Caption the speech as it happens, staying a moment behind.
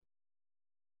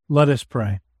Let us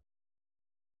pray.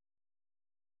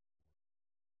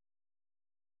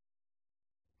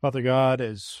 Father God,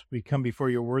 as we come before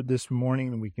your word this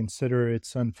morning and we consider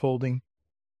its unfolding,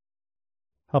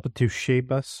 help it to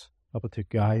shape us, help it to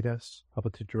guide us, help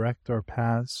it to direct our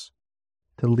paths,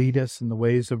 to lead us in the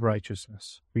ways of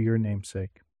righteousness for your name's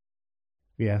sake.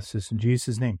 We ask this in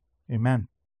Jesus' name. Amen.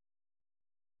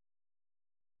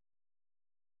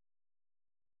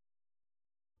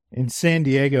 In San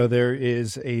Diego, there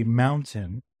is a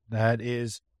mountain that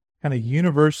is kind of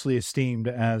universally esteemed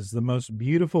as the most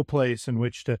beautiful place in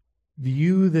which to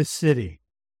view the city.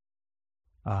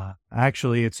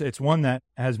 Actually, it's one that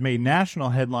has made national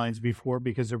headlines before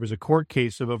because there was a court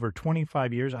case of over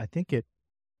 25 years. I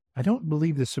don't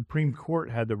believe the Supreme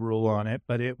Court had the rule on it,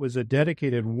 but it was a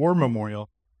dedicated war memorial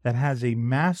that has a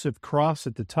massive cross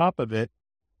at the top of it.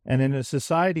 And in a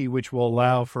society which will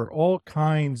allow for all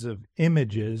kinds of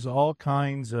images, all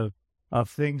kinds of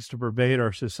things to pervade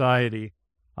our society,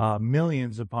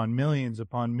 millions upon millions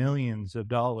upon millions of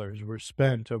dollars were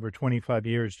spent over 25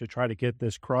 years to try to get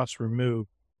this cross removed.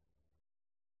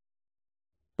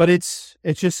 But it's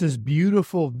just this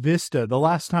beautiful vista. The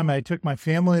last time I took my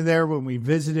family there when we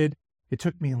visited, it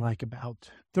took me like about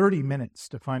 30 minutes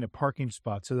to find a parking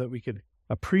spot so that we could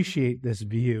appreciate this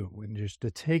view and just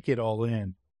to take it all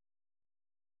in.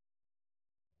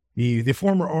 The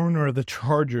former owner of the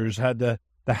Chargers had the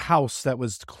house that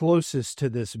was closest to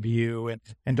this view,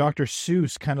 and Dr.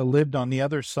 Seuss kind of lived on the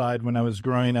other side when I was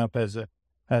growing up as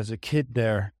a kid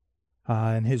there,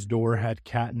 and his door had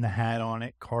Cat in the Hat on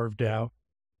it carved out.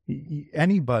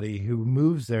 Anybody who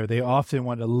moves there, they often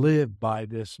want to live by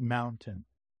this mountain.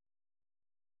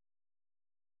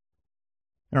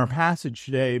 In our passage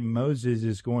today, Moses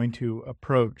is going to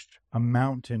approach a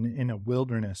mountain in a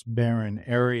wilderness, barren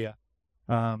area.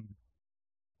 A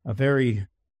very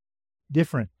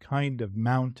different kind of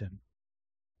mountain,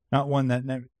 not one that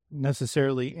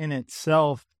necessarily in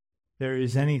itself there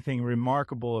is anything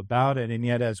remarkable about it. And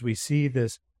yet, as we see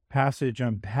this passage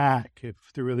unpack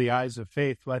through the eyes of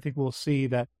faith, I think we'll see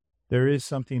that there is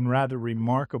something rather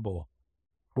remarkable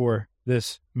for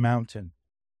this mountain.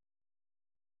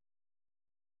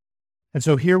 And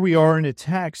so here we are in a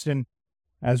text, and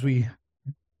as we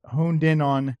honed in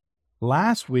on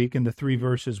last week in the 3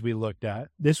 verses we looked at,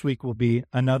 this week will be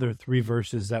another 3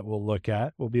 verses that we'll look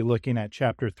at. We'll be looking at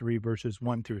chapter 3, verses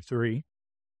 1 through 3.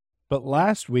 But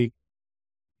last week,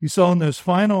 you saw in those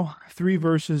final 3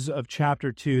 verses of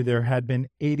chapter 2, there had been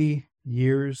 80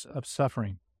 years of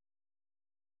suffering.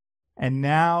 And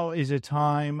now is a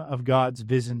time of God's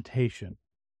visitation.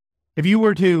 If you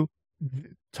were to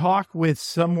talk with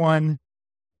someone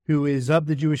who is of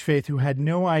the Jewish faith who had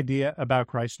no idea about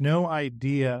Christ, no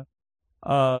idea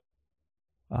the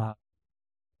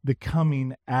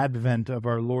coming advent of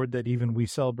our Lord that even we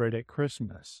celebrate at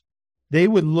Christmas, they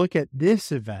would look at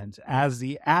this event as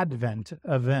the Advent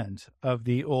event of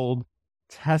the Old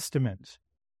Testament.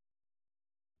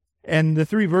 And the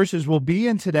 3 verses we'll be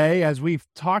in today, as we've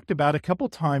talked about a couple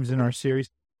times in our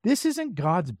series, this isn't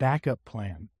God's backup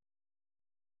plan.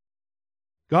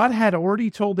 God had already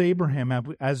told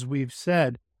Abraham, as we've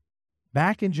said,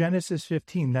 back in Genesis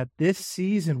 15, that this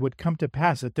season would come to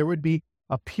pass, that there would be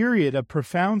a period of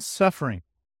profound suffering,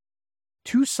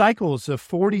 2 cycles of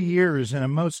 40 years in a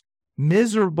most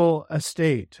miserable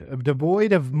estate,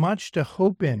 devoid of much to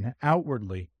hope in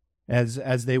outwardly,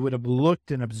 as they would have looked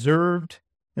and observed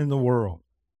in the world.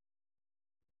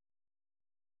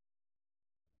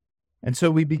 And so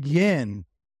we begin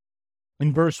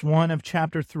in verse 1 of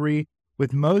chapter 3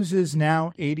 with Moses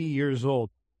now 80 years old.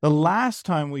 The last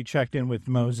time we checked in with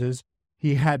Moses,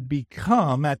 he had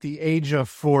become, at the age of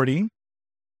 40,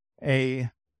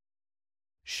 a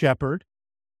shepherd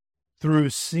through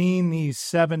seeing these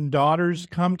 7 daughters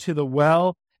come to the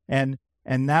well, and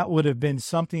that would have been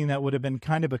something that would have been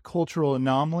kind of a cultural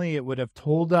anomaly. It would have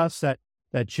told us that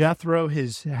Jethro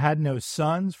had no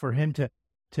sons, for him to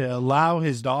allow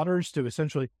his daughters to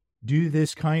essentially do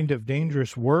this kind of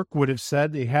dangerous work would have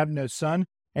said they have no son.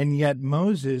 And yet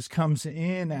Moses comes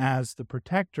in as the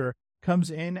protector, comes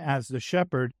in as the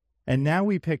shepherd, and now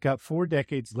we pick up 4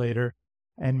 decades later,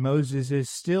 and Moses is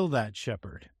still that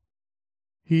shepherd.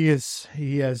 He is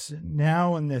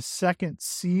now in this second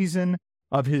season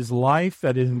of his life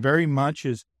that is very much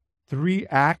his 3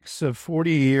 acts of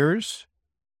 40 years.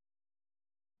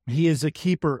 He is a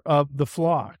keeper of the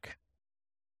flock.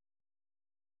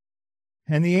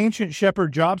 And the ancient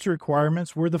shepherd jobs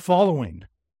requirements were the following.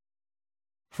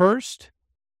 First,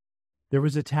 there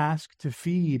was a task to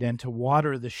feed and to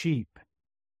water the sheep.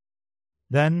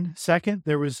 Then, second,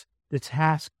 there was the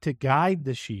task to guide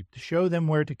the sheep, to show them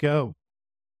where to go.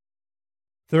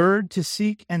 Third, to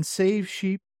seek and save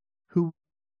sheep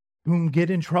whom get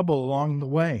in trouble along the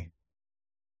way.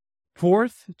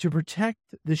 Fourth, to protect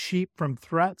the sheep from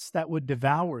threats that would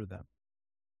devour them.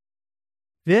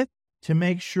 Fifth, to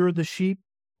make sure the sheep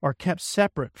are kept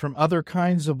separate from other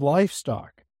kinds of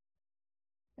livestock.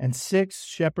 And sixth,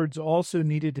 shepherds also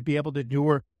needed to be able to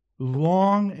endure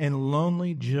long and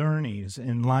lonely journeys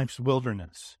in life's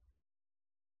wilderness.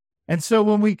 And so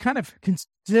when we kind of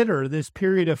consider this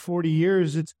period of 40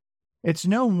 years, it's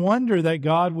no wonder that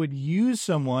God would use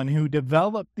someone who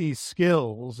developed these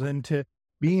skills into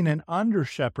being an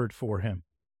under-shepherd for him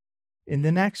in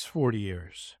the next 40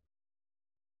 years.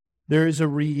 There is a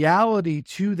reality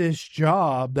to this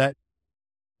job that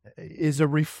is a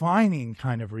refining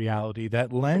kind of reality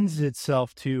that lends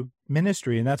itself to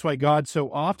ministry. And that's why God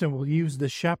so often will use the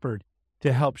shepherd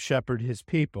to help shepherd his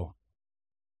people.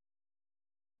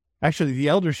 Actually, the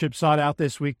eldership sought out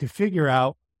this week to figure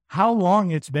out how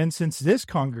long it's been since this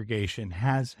congregation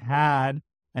has had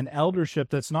an eldership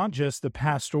that's not just the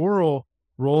pastoral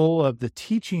role of the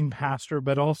teaching pastor,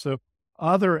 but also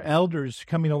other elders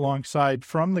coming alongside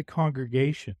from the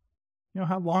congregation. You know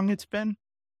how long it's been?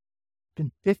 It's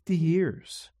been 50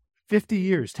 years. 50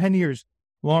 years, 10 years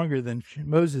longer than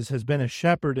Moses has been a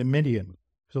shepherd in Midian.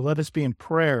 So let us be in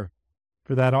prayer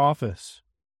for that office.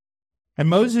 And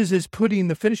Moses is putting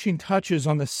the finishing touches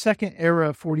on the second era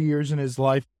of 40 years in his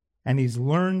life, and he's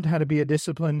learned how to be a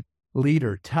disciplined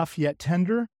leader, tough yet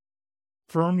tender,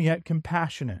 firm yet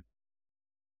compassionate,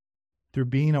 through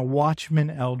being a watchman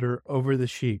elder over the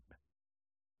sheep.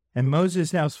 And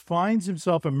Moses now finds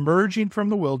himself emerging from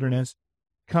the wilderness,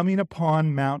 coming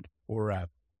upon Mount Horeb,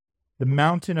 the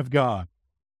mountain of God.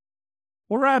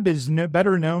 Horeb is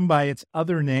better known by its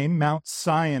other name, Mount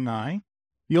Sinai.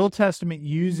 The Old Testament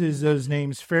uses those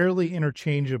names fairly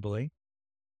interchangeably.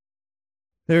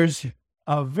 There's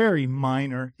a very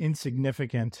minor,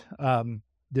 insignificant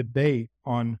debate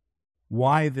on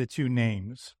why the two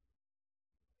names.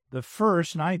 The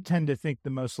first, and I tend to think the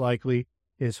most likely,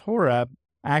 is Horeb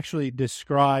actually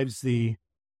describes the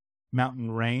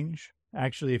mountain range.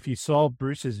 Actually, if you saw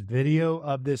Bruce's video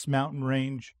of this mountain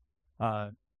range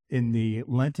in the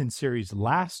Lenten series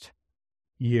last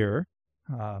year,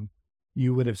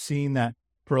 you would have seen that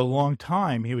for a long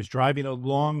time he was driving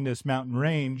along this mountain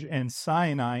range, and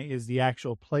Sinai is the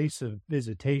actual place of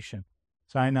visitation.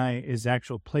 Sinai is the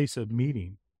actual place of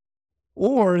meeting.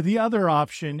 Or the other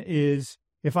option is,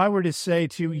 if I were to say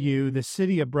to you, the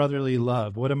city of brotherly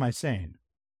love, what am I saying?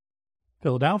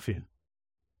 Philadelphia.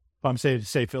 If I'm saying to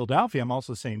say Philadelphia, I'm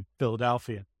also saying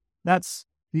Philadelphia. That's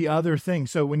the other thing.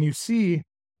 So when you see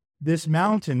this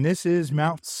mountain, this is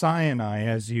Mount Sinai,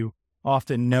 as you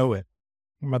often know it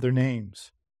from other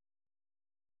names.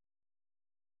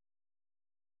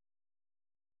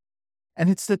 And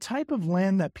it's the type of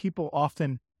land that people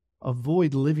often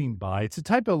avoid living by. It's the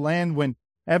type of land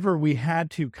whenever we had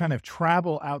to kind of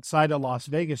travel outside of Las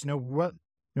Vegas, no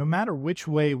matter which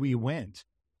way we went,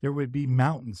 there would be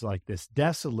mountains like this,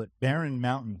 desolate, barren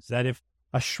mountains, that if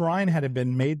a shrine had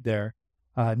been made there,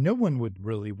 no one would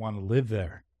really want to live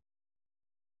there.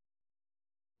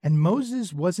 And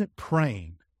Moses wasn't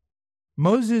praying.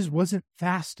 Moses wasn't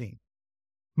fasting.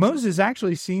 Moses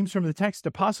actually seems from the text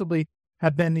to possibly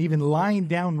have been even lying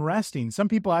down resting. Some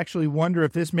people actually wonder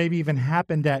if this maybe even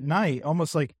happened at night,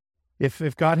 almost like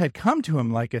if God had come to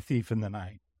him like a thief in the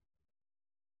night.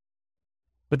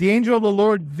 But the angel of the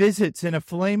Lord visits in a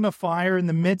flame of fire in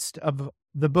the midst of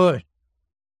the bush.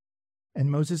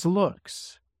 And Moses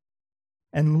looks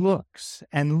and looks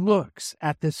and looks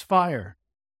at this fire.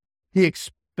 He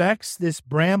expects this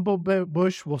bramble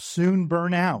bush will soon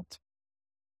burn out.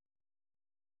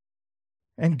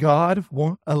 And God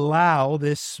won't allow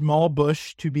this small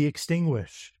bush to be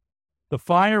extinguished. The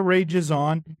fire rages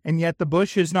on, and yet the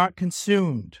bush is not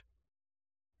consumed.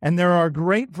 And there are a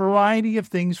great variety of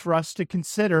things for us to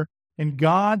consider in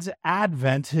God's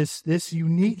advent, this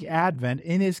unique advent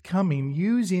in his coming,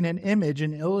 using an image,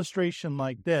 an illustration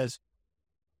like this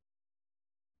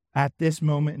at this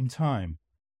moment in time.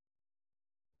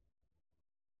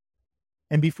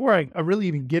 And before I really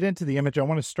even get into the image, I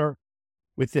want to start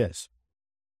with this.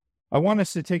 I want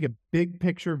us to take a big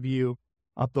picture view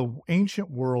of the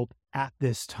ancient world at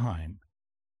this time.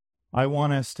 I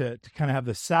want us to kind of have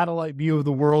the satellite view of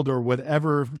the world, or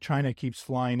whatever China keeps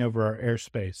flying over our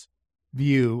airspace,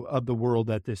 view of the world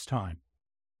at this time.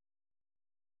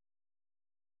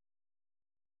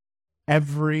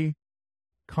 Every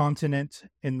continent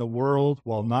in the world,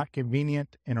 while not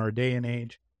convenient in our day and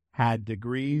age, had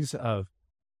degrees of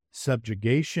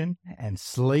subjugation and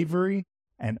slavery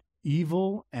and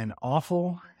evil and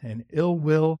awful and ill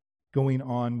will going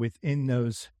on within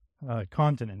those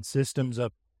continents, systems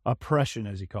of oppression,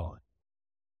 as you call it.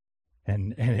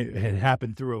 And it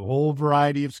happened through a whole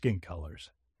variety of skin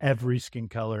colors, every skin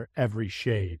color, every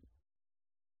shade.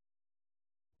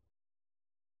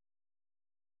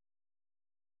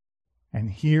 And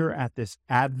here at this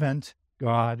Advent,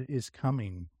 God is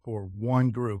coming for one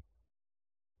group,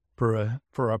 for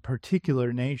a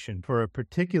particular nation, for a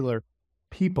particular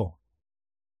people.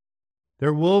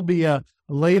 There will be a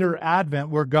later Advent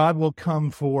where God will come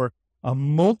for a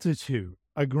multitude,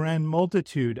 a grand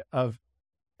multitude of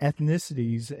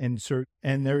ethnicities,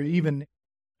 and there are even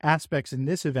aspects in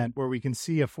this event where we can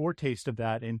see a foretaste of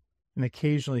that, and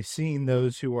occasionally seeing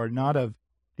those who are not of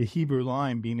the Hebrew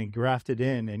line being engrafted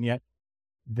in, and yet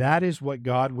that is what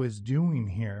God was doing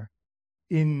here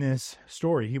in this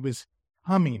story. He was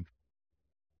coming.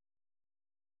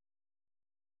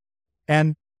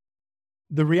 And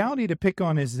the reality to pick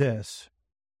on is this.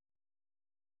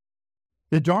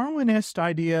 The Darwinist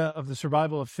idea of the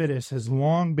survival of fittest has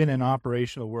long been in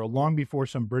operation in the world, long before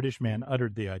some British man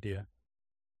uttered the idea.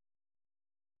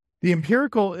 The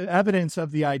empirical evidence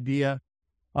of the idea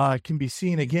can be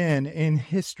seen again in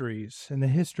the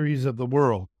histories of the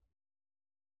world.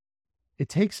 It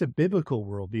takes a biblical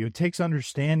worldview. It takes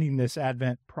understanding this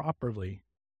Advent properly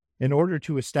in order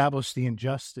to establish the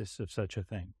injustice of such a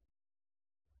thing.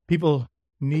 People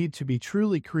need to be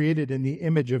truly created in the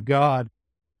image of God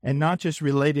and not just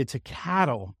related to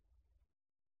cattle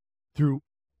through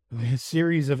a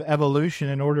series of evolution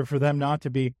in order for them not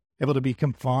to be able to be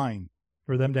confined,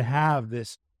 for them to have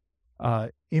this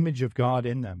image of God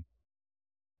in them.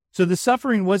 So the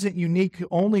suffering wasn't unique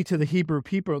only to the Hebrew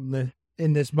people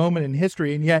in this moment in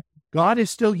history, and yet God is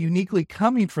still uniquely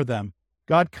coming for them.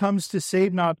 God comes to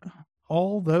save not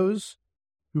all those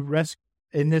who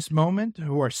in this moment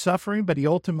who are suffering, but he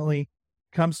ultimately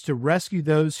comes to rescue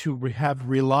those who have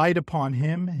relied upon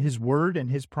him, his word,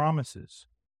 and his promises.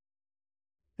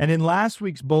 And in last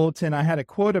week's bulletin, I had a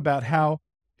quote about how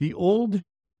the old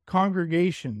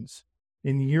congregations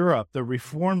in Europe, the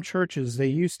Reformed churches, they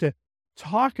used to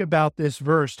talk about this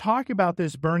verse, talk about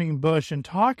this burning bush, and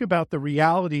talk about the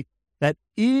reality that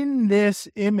in this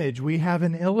image we have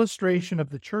an illustration of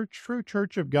the true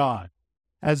church of God.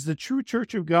 As the true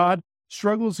church of God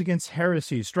struggles against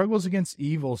heresy, struggles against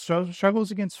evil,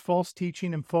 struggles against false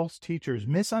teaching and false teachers,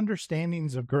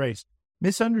 misunderstandings of grace,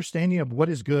 misunderstanding of what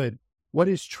is good, what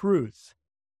is truth,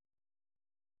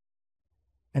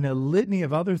 and a litany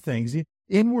of other things,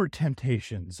 inward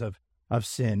temptations of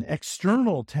sin,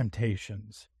 external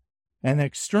temptations, and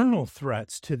external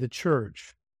threats to the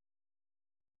church.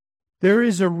 There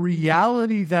is a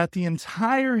reality that the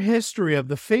entire history of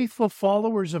the faithful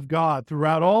followers of God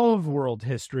throughout all of world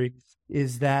history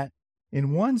is that,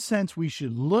 in one sense, we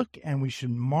should look and we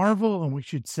should marvel and we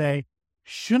should say,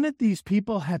 shouldn't these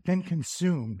people have been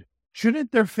consumed?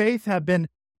 Shouldn't their faith have been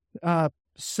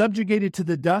subjugated to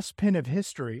the dustbin of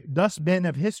history?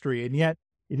 And yet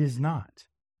it is not.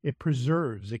 It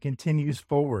preserves. It continues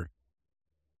forward.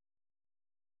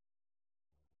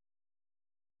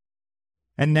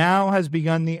 And now has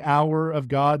begun the hour of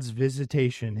God's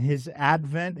visitation, his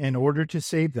advent in order to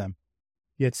save them.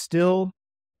 Yet still,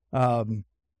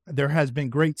 there has been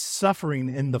great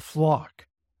suffering in the flock.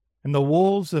 And the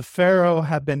wolves of Pharaoh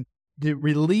have been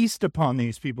released upon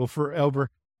these people for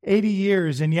over 80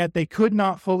 years, and yet they could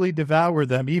not fully devour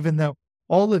them, even though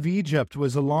all of Egypt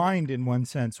was aligned in one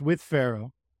sense with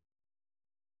Pharaoh.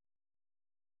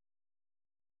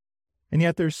 And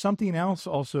yet there's something else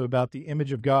also about the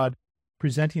image of God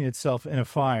presenting itself in a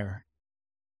fire.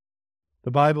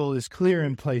 The Bible is clear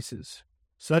in places,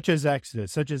 such as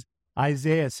Exodus, such as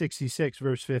Isaiah 66,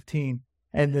 verse 15,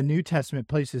 and the New Testament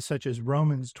places such as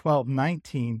Romans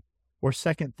 12:19, or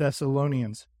 2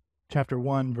 Thessalonians chapter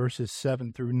 1, verses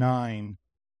 7 through 9,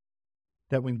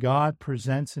 that when God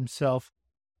presents himself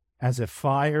as a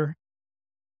fire,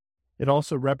 it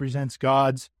also represents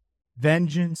God's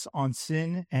vengeance on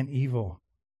sin and evil.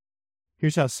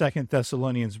 Here's how 2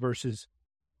 Thessalonians verse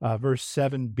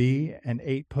 7b and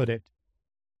 8 put it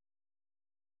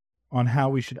on how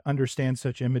we should understand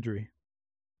such imagery.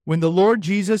 When the Lord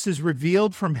Jesus is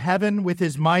revealed from heaven with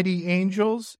his mighty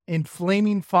angels in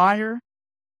flaming fire,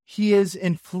 he is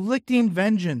inflicting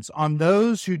vengeance on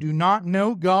those who do not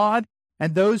know God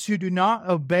and those who do not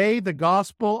obey the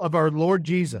gospel of our Lord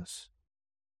Jesus.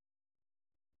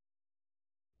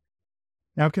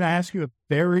 Now, can I ask you a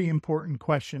very important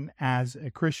question as a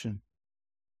Christian?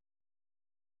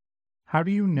 How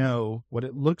do you know what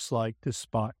it looks like to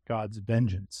spot God's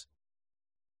vengeance?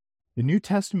 The New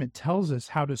Testament tells us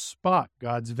how to spot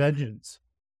God's vengeance.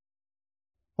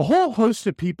 A whole host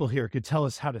of people here could tell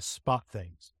us how to spot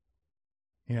things.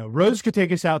 Rose could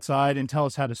take us outside and tell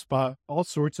us how to spot all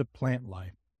sorts of plant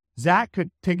life. Zach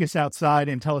could take us outside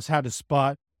and tell us how to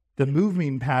spot the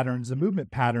movement patterns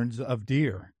of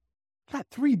deer. Got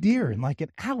 3 deer in like an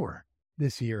hour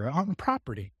this year on the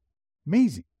property.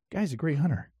 Amazing. Guy's a great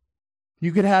hunter.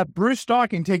 You could have Bruce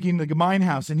Stocking taking the mine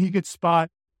house, and he could spot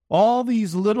all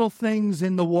these little things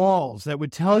in the walls that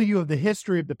would tell you of the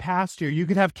history of the past year. You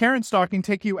could have Karen Stocking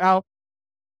take you out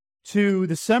to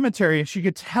the cemetery, and she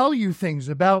could tell you things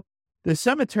about the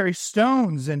cemetery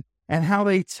stones and how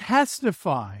they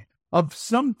testify of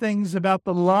some things about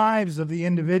the lives of the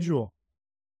individual.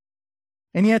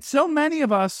 And yet so many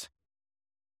of us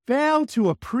fail to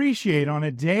appreciate on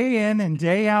a day in and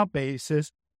day out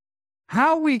basis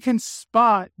how we can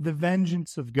spot the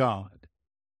vengeance of God,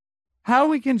 how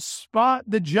we can spot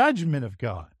the judgment of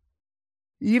God.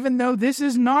 Even though this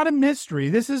is not a mystery,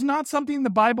 this is not something the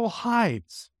Bible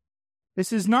hides.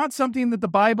 This is not something that the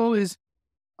Bible is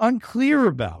unclear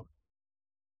about.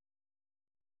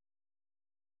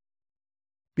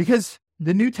 Because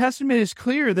the New Testament is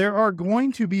clear, there are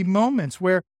going to be moments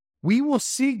where we will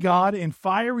see God in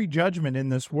fiery judgment in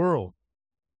this world.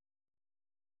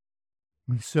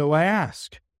 And so I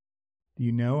ask, do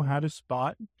you know how to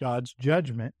spot God's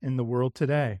judgment in the world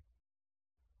today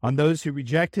on those who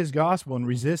reject his gospel and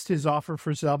resist his offer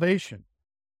for salvation?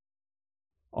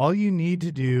 All you need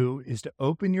to do is to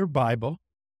open your Bible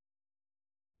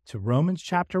to Romans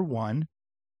chapter 1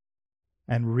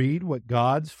 and read what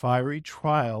God's fiery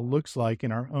trial looks like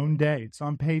in our own day. It's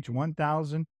on page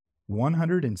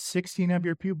 1116 of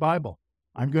your Pew Bible.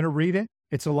 I'm going to read it.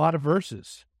 It's a lot of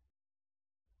verses.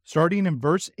 Starting in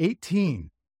verse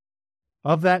 18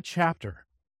 of that chapter.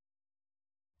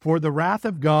 For the wrath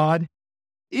of God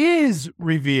is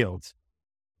revealed.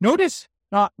 Notice,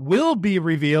 not will be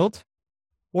revealed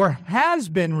or has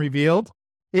been revealed.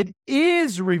 It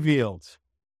is revealed.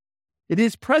 It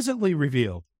is presently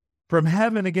revealed from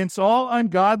heaven against all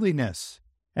ungodliness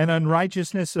and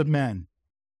unrighteousness of men,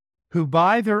 who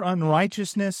by their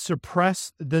unrighteousness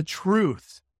suppress the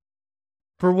truth.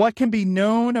 For what can be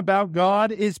known about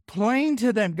God is plain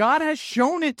to them. God has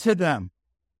shown it to them.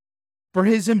 For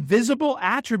his invisible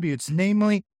attributes,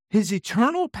 namely his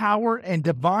eternal power and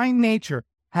divine nature,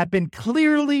 have been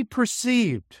clearly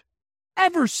perceived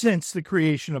ever since the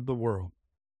creation of the world.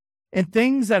 In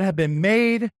things that have been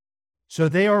made, so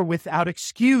they are without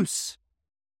excuse.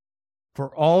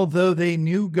 For although they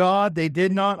knew God, they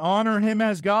did not honor him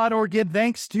as God or give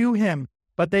thanks to him,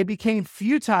 but they became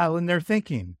futile in their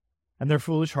thinking, and their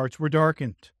foolish hearts were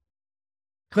darkened.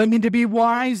 Claiming to be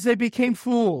wise, they became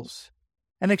fools,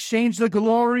 and exchanged the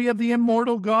glory of the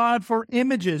immortal God for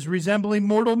images resembling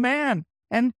mortal man,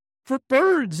 and for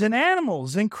birds and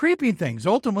animals and creeping things.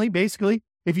 Ultimately, basically,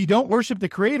 if you don't worship the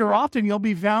Creator, often you'll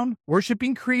be found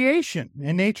worshiping creation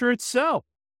and nature itself.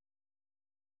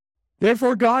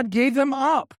 Therefore, God gave them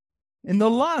up in the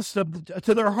lust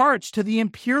to their hearts, to the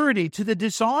impurity, to the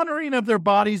dishonoring of their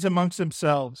bodies amongst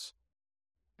themselves,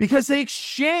 because they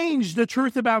exchanged the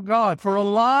truth about God for a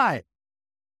lie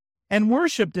and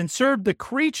worshipped and served the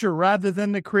creature rather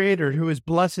than the Creator, who is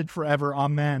blessed forever.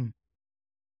 Amen.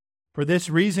 For this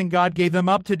reason, God gave them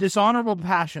up to dishonorable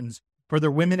passions, for their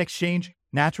women exchanged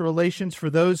natural relations for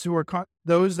those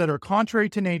that are contrary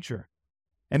to nature.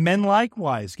 And men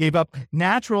likewise gave up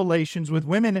natural relations with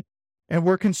women and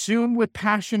were consumed with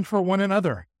passion for one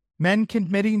another, men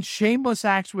committing shameless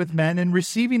acts with men and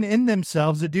receiving in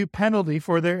themselves a due penalty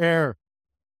for their error.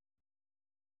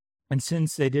 And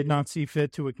since they did not see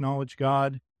fit to acknowledge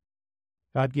God,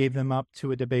 God gave them up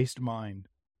to a debased mind,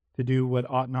 to do what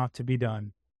ought not to be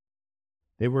done.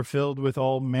 They were filled with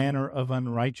all manner of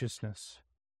unrighteousness,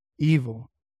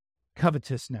 evil,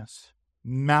 covetousness,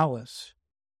 malice.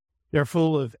 They're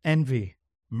full of envy,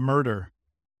 murder,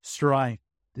 strife,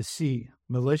 deceit,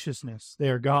 maliciousness. They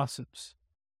are gossips,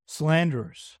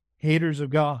 slanderers, haters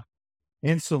of God,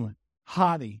 insolent,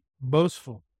 haughty,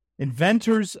 boastful,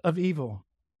 inventors of evil,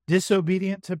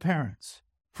 disobedient to parents,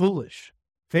 foolish,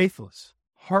 faithless,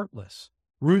 heartless,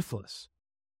 ruthless.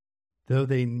 Though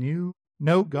they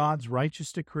know God's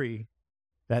righteous decree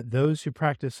that those who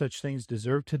practice such things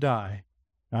deserve to die,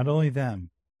 not only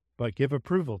them, but give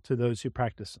approval to those who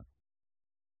practice them.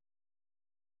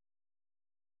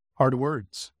 Hard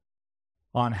words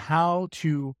on how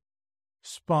to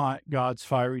spot God's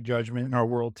fiery judgment in our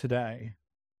world today.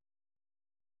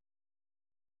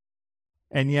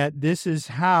 And yet this is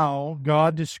how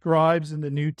God describes in the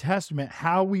New Testament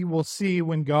how we will see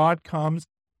when God comes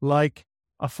like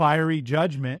a fiery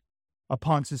judgment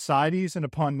upon societies and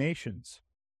upon nations.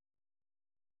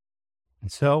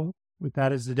 And so with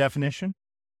that as the definition?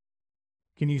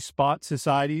 Can you spot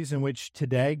societies in which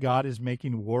today God is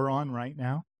making war on right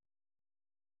now?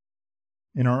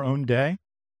 In our own day?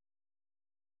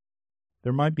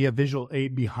 There might be a visual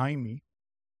aid behind me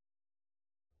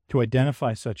to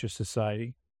identify such a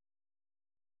society.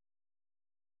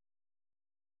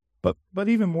 But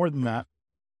even more than that,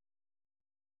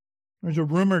 there's a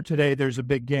rumor today there's a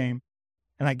big game,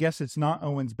 and I guess it's not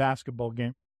Owen's basketball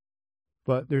game,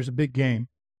 but there's a big game.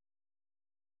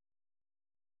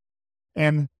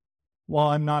 And while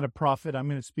I'm not a prophet, I'm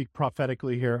going to speak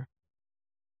prophetically here.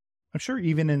 I'm sure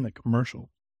even in the commercial,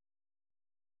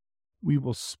 we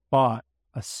will spot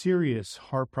a serious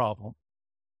heart problem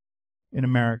in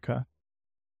America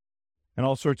and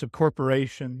all sorts of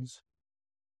corporations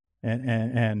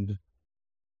and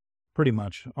pretty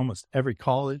much almost every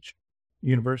college,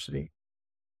 university.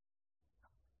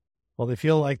 Well, they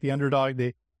feel like the underdog.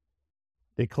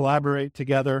 They collaborate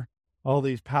together, all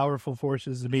these powerful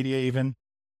forces, the media even,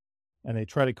 and they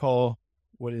try to call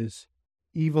what is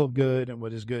evil good and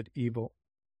what is good evil.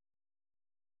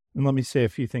 And let me say a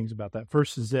few things about that.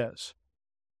 First is this.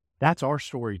 That's our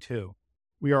story too.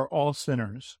 We are all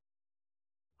sinners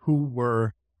who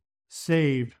were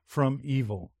saved from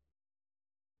evil.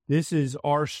 This is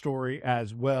our story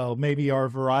as well. Maybe our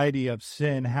variety of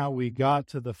sin, how we got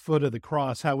to the foot of the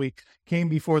cross, how we came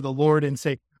before the Lord and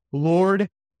say, Lord,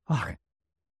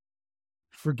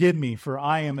 forgive me, for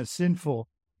I am a sinful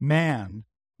man,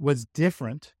 was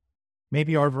different.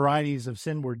 Maybe our varieties of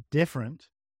sin were different.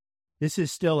 This is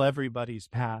still everybody's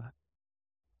path.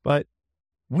 But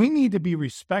we need to be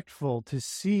respectful to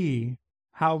see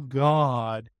how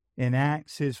God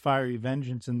enacts his fiery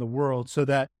vengeance in the world, so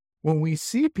that when we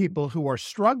see people who are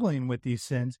struggling with these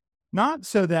sins, not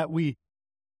so that we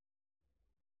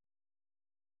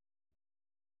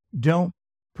don't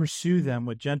pursue them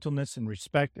with gentleness and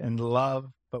respect and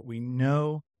love, but we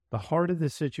know the heart of the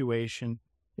situation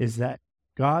is that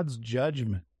God's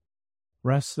judgment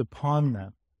rests upon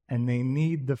them, and they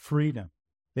need the freedom.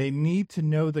 They need to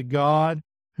know the God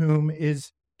whom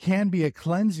can be a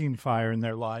cleansing fire in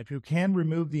their life, who can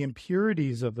remove the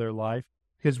impurities of their life,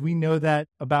 because we know that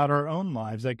about our own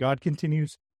lives, that God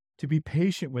continues to be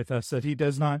patient with us, that he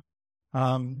does not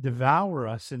devour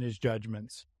us in his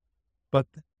judgments. But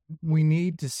we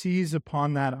need to seize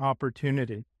upon that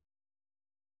opportunity.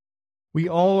 We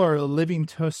all are a living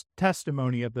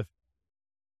testimony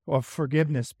of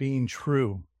forgiveness being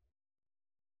true.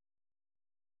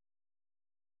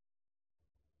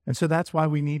 And so that's why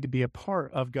we need to be a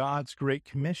part of God's Great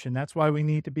Commission. That's why we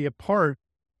need to be a part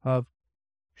of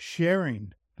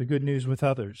sharing the good news with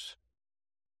others.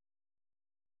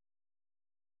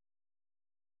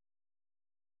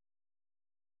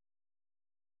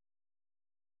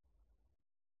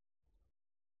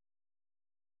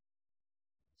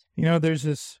 You know, there's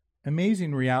this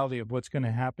amazing reality of what's going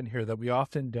to happen here that we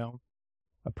often don't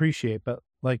appreciate, but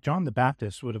like John the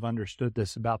Baptist would have understood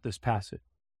this about this passage.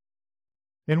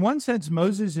 In one sense,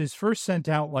 Moses is first sent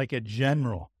out like a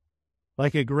general,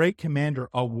 like a great commander,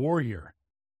 a warrior,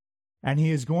 and he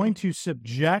is going to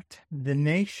subject the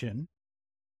nation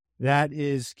that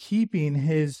is keeping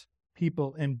his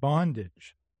people in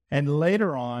bondage. And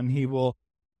later on, he will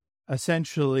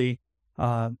essentially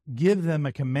give them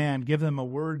a command, give them a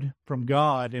word from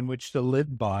God in which to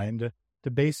live by and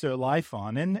to base their life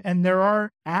on. And there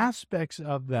are aspects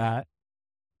of that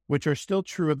which are still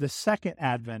true of the second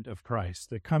advent of Christ,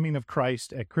 the coming of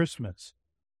Christ at Christmas.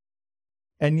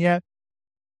 And yet,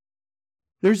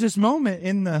 there's this moment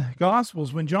in the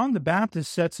Gospels when John the Baptist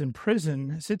sits in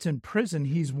prison,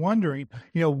 he's wondering,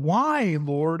 why,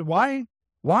 Lord, why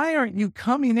aren't you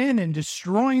coming in and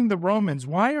destroying the Romans?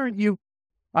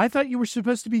 I thought you were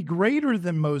supposed to be greater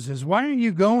than Moses. Why aren't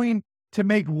you going to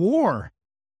make war?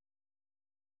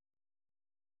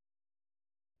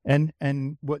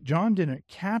 And what John didn't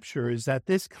capture is that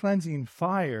this cleansing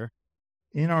fire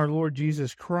in our Lord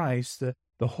Jesus Christ,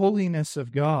 the holiness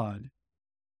of God,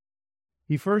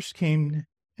 he first came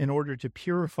in order to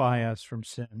purify us from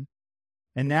sin,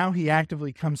 and now he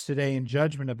actively comes today in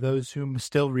judgment of those who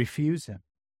still refuse him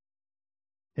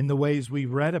in the ways we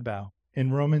read about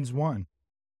in Romans 1.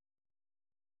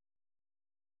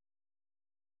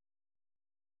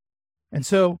 And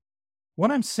so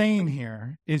what I'm saying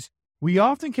here is we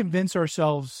often convince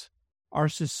ourselves our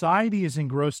society is in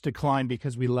gross decline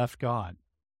because we left God.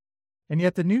 And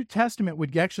yet the New Testament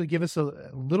would actually give us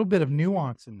a little bit of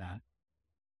nuance in that.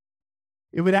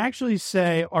 It would actually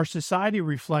say our society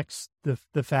reflects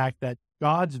the fact that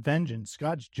God's vengeance,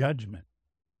 God's judgment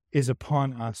is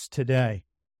upon us today.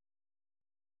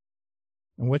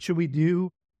 And what should we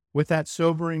do with that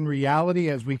sobering reality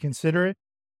as we consider it,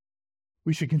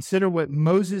 we should consider what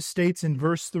Moses states in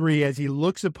verse 3 as he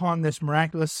looks upon this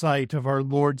miraculous sight of our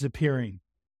Lord's appearing.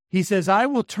 He says, I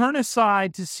will turn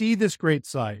aside to see this great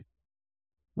sight.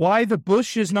 Why the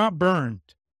bush is not burned.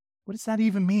 What does that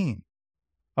even mean?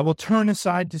 I will turn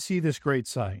aside to see this great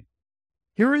sight.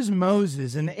 Here is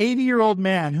Moses, an 80-year-old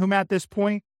man whom at this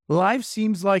point, life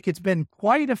seems like it's been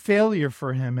quite a failure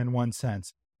for him in one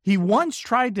sense. He once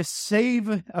tried to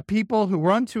save a people who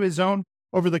were unto his own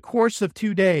over the course of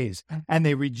 2 days, and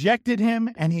they rejected him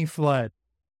and he fled.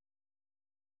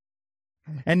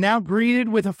 And now greeted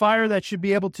with a fire that should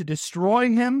be able to destroy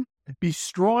him,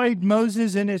 destroyed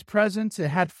Moses in his presence. It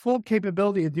had full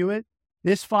capability to do it.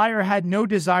 This fire had no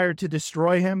desire to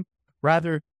destroy him.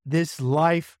 Rather, this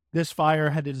fire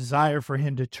had a desire for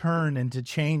him to turn and to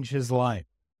change his life.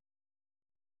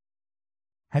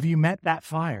 Have you met that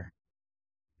fire?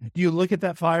 Do you look at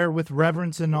that fire with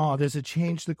reverence and awe? Does it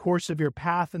change the course of your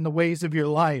path and the ways of your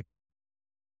life?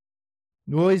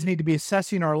 We always need to be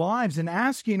assessing our lives and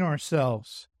asking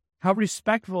ourselves, how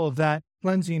respectful of that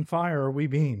cleansing fire are we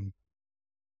being?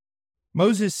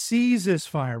 Moses sees this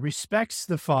fire, respects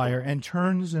the fire, and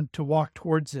turns to walk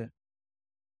towards it.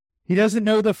 He doesn't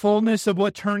know the fullness of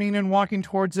what turning and walking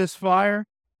towards this fire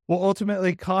will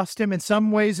ultimately cost him. In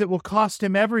some ways, it will cost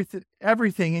him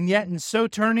everything, and yet in so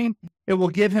turning, it will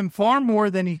give him far more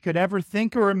than he could ever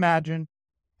think or imagine.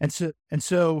 And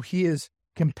so he is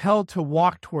compelled to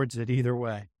walk towards it either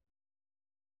way.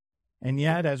 And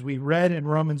yet, as we read in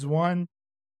Romans 1,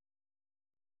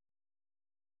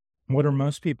 what are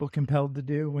most people compelled to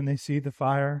do when they see the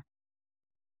fire?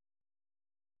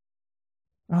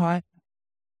 Oh,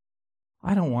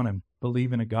 I don't want to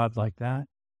believe in a God like that.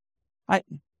 I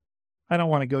don't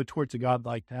want to go towards a God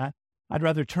like that. I'd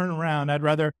rather turn around. I'd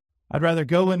rather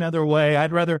go another way.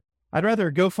 I'd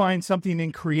rather go find something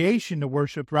in creation to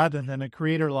worship rather than a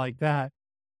creator like that.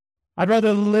 I'd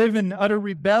rather live in utter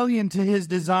rebellion to his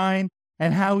design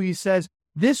and how he says,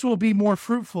 this will be more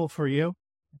fruitful for you.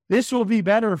 This will be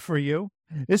better for you.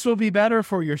 This will be better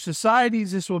for your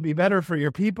societies. This will be better for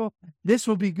your people. This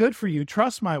will be good for you.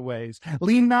 Trust my ways.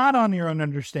 Lean not on your own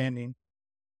understanding.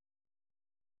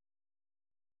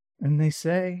 And they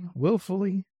say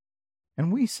willfully,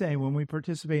 and we say when we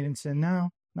participate in sin,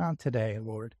 no, not today,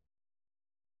 Lord.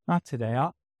 Not today.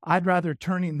 I'd rather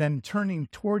turning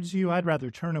towards you, I'd rather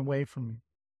turn away from you.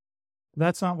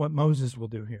 That's not what Moses will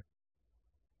do here.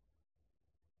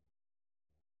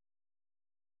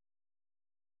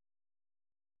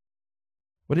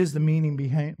 What is the meaning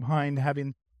behind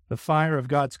having the fire of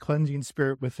God's cleansing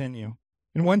spirit within you?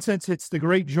 In one sense, it's the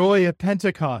great joy of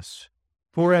Pentecost.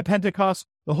 For at Pentecost,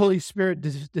 the Holy Spirit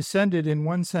descended in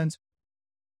one sense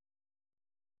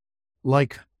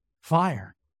like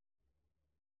fire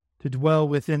to dwell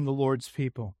within the Lord's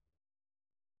people.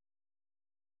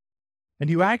 And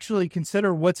you actually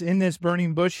consider what's in this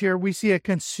burning bush here. We see a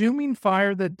consuming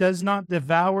fire that does not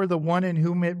devour the one in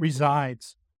whom it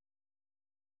resides.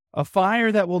 A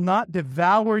fire that will not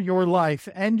devour your life,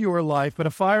 end your life, but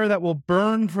a fire that will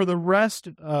burn for the rest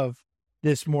of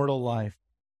this mortal life.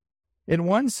 In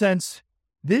one sense,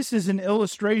 this is an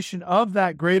illustration of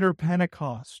that greater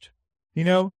Pentecost. You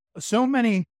know, so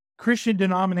many Christian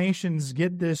denominations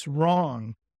get this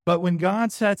wrong, but when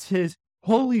God sets his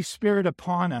Holy Spirit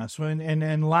upon us and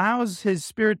allows his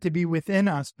Spirit to be within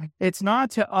us, it's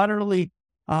not to utterly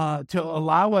to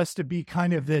allow us to be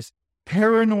kind of this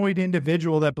paranoid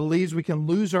individual that believes we can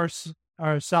lose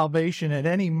our salvation at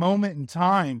any moment in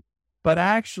time, but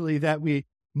actually that we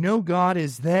know God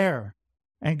is there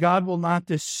and God will not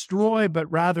destroy,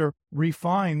 but rather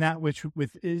refine that which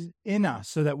is in us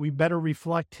so that we better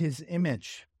reflect his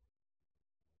image.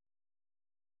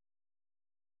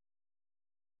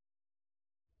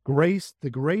 Grace, the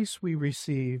grace we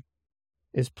receive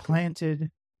is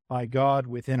planted by God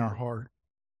within our heart.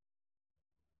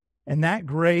 And that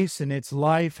grace in its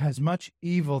life has much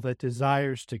evil that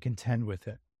desires to contend with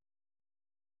it.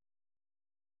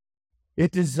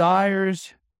 It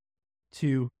desires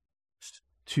to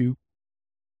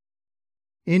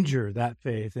injure that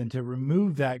faith and to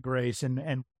remove that grace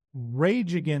and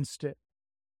rage against it,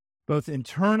 both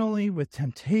internally with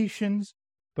temptations,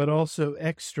 but also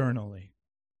externally.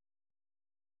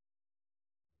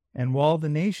 And while the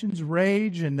nations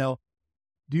rage and they'll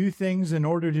do things in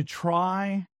order to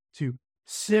try to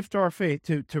sift our faith,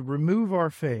 to remove our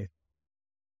faith,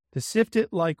 to sift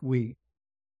it like wheat,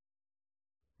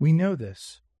 we know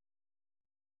this.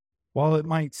 While it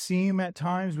might seem at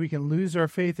times we can lose our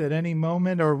faith at any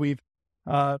moment, or we've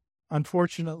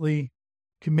unfortunately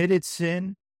committed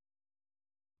sin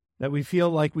that we feel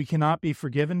like we cannot be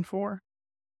forgiven for,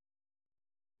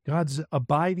 God's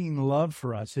abiding love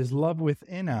for us, his love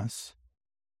within us,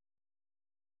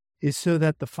 is so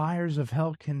that the fires of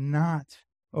hell cannot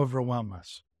overwhelm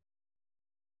us.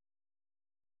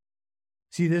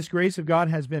 See, this grace of God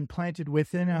has been planted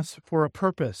within us for a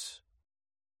purpose.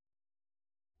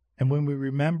 And when we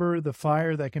remember the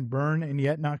fire that can burn and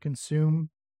yet not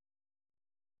consume,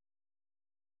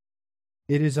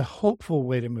 it is a hopeful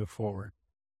way to move forward.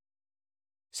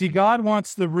 See, God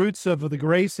wants the roots of the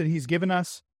grace that he's given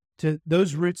us,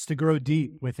 those roots to grow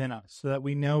deep within us so that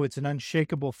we know it's an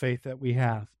unshakable faith that we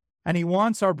have. And he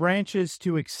wants our branches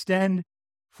to extend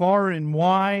far and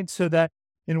wide so that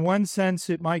in one sense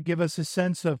it might give us a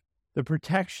sense of the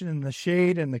protection and the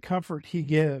shade and the comfort he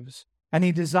gives. And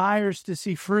he desires to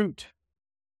see fruit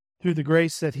through the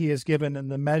grace that he has given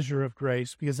and the measure of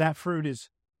grace, because that fruit is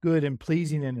good and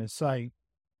pleasing in his sight.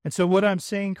 And so what I'm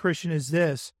saying, Christian, is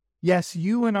this. Yes,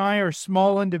 you and I are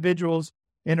small individuals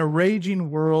in a raging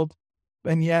world,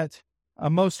 and yet a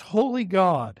most holy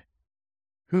God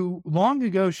who long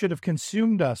ago should have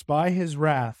consumed us by his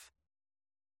wrath.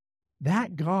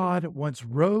 That God once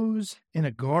rose in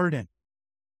a garden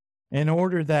in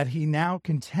order that he now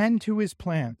can tend to his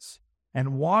plants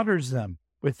and waters them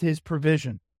with his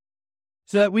provision,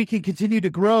 so that we can continue to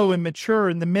grow and mature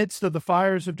in the midst of the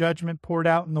fires of judgment poured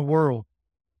out in the world.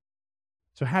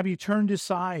 So have you turned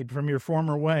aside from your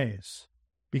former ways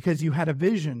because you had a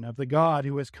vision of the God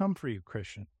who has come for you,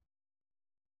 Christian?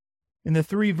 In the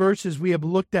 3 verses we have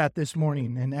looked at this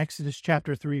morning, in Exodus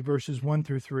chapter 3, verses 1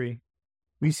 through 3,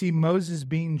 we see Moses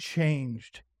being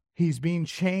changed. He's being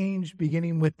changed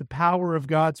beginning with the power of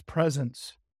God's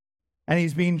presence. And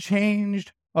he's being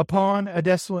changed upon a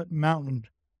desolate mountain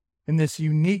in this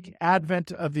unique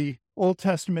advent of the Old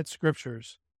Testament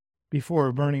scriptures before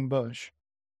a burning bush.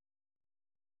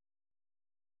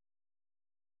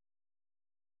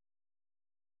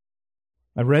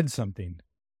 I read something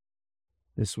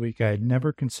this week I had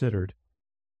never considered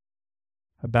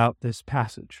about this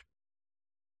passage.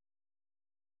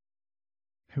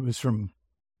 It was from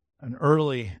an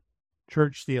early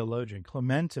church theologian,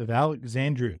 Clement of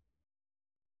Alexandria.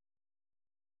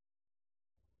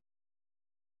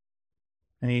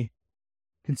 And he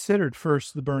considered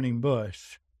first the burning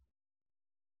bush.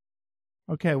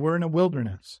 Okay, we're in a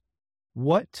wilderness.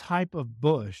 What type of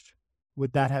bush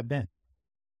would that have been?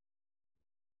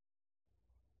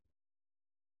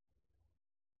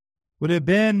 Would it have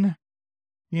been,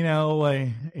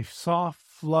 a soft,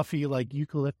 fluffy, like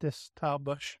eucalyptus style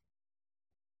bush?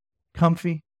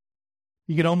 Comfy?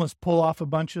 You could almost pull off a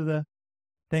bunch of the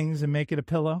things and make it a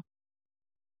pillow?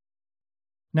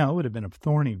 No, it would have been a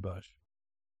thorny bush.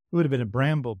 It would have been a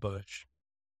bramble bush.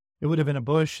 It would have been a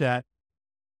bush that,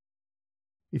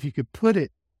 if you could put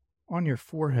it on your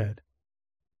forehead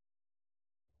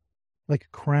like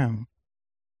a crown,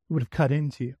 it would have cut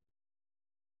into you.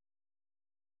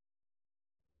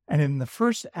 And in the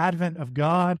first advent of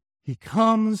God, he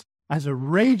comes as a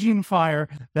raging fire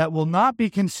that will not be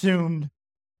consumed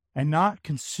and not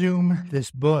consume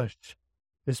this bush,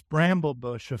 this bramble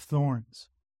bush of thorns.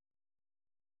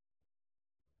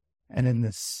 And in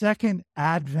the second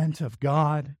advent of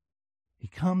God, he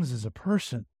comes as a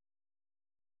person.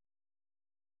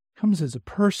 Comes as a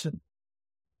person.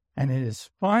 And in his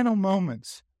final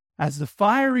moments, as the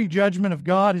fiery judgment of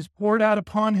God is poured out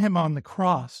upon him on the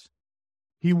cross,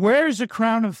 he wears a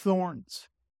crown of thorns.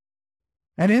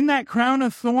 And in that crown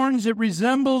of thorns, it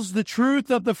resembles the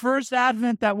truth of the first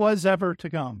advent that was ever to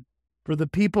come for the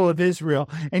people of Israel.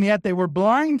 And yet they were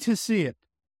blind to see it.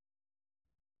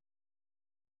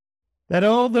 That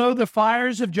although the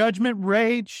fires of judgment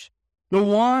raged, the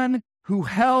one who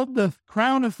held the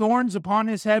crown of thorns upon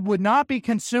his head would not be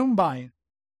consumed by it.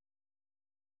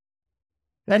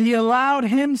 That he allowed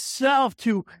himself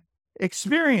to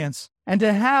experience and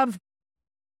to have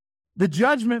the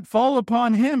judgment fall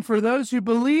upon him for those who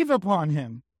believe upon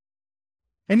him.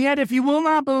 And yet, if you will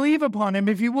not believe upon him,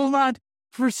 if you will not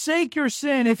forsake your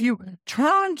sin, if you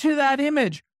turn to that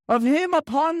image of him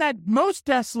upon that most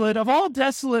desolate of all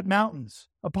desolate mountains,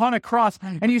 upon a cross,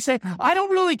 and you say, I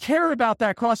don't really care about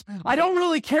that cross. I don't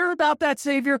really care about that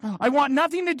Savior. I want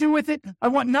nothing to do with it. I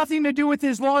want nothing to do with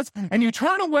his laws. And you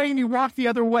turn away and you walk the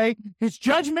other way. His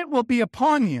judgment will be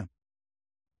upon you.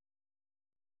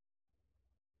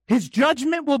 His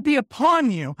judgment will be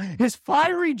upon you. His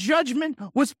fiery judgment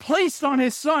was placed on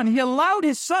his son. He allowed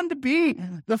his son to be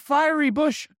the fiery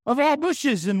bush of all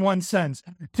bushes in one sense,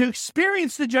 to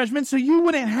experience the judgment so you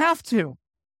wouldn't have to.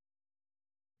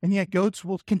 And yet goats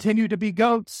will continue to be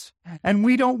goats. And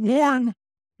we don't warn,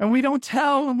 and we don't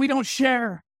tell, and we don't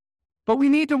share. But we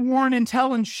need to warn and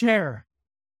tell and share.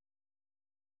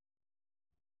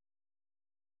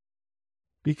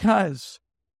 Because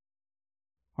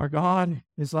our God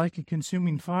is like a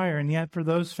consuming fire, and yet for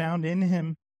those found in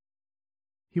him,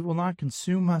 he will not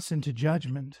consume us into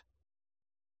judgment.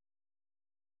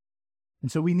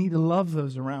 And so we need to love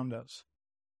those around us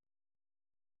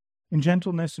in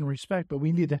gentleness and respect, but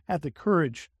we need to have the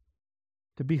courage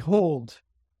to behold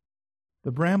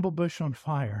the bramble bush on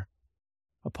fire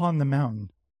upon the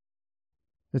mountain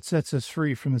that sets us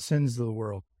free from the sins of the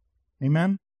world.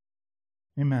 Amen?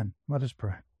 Amen. Let us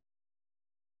pray.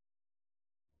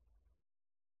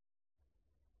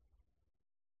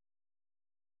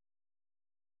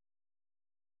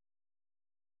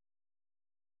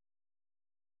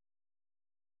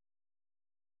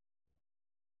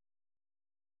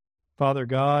 Father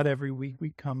God, every week we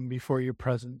come before your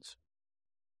presence.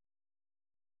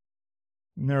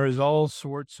 And there is all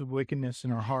sorts of wickedness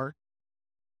in our heart.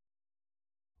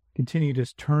 Continue to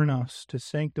turn us, to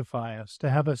sanctify us,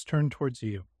 to have us turn towards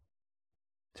you,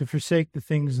 to forsake the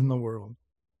things in the world.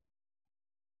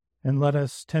 And let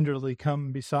us tenderly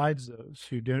come besides those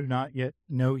who do not yet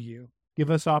know you.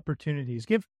 Give us opportunities.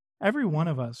 Give every one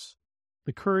of us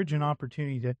the courage and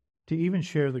opportunity to even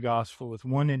share the gospel with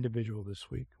one individual this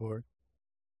week, Lord.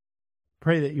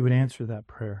 Pray that you would answer that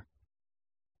prayer.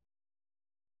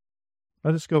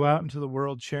 Let us go out into the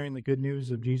world sharing the good news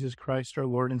of Jesus Christ, our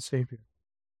Lord and Savior,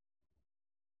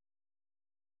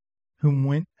 whom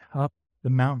went up the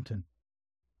mountain,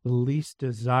 the least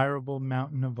desirable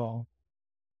mountain of all,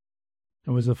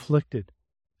 and was afflicted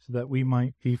so that we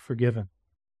might be forgiven,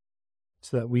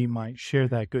 so that we might share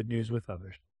that good news with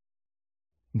others.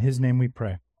 In his name we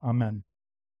pray. Amen.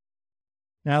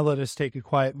 Now let us take a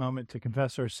quiet moment to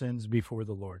confess our sins before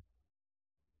the Lord.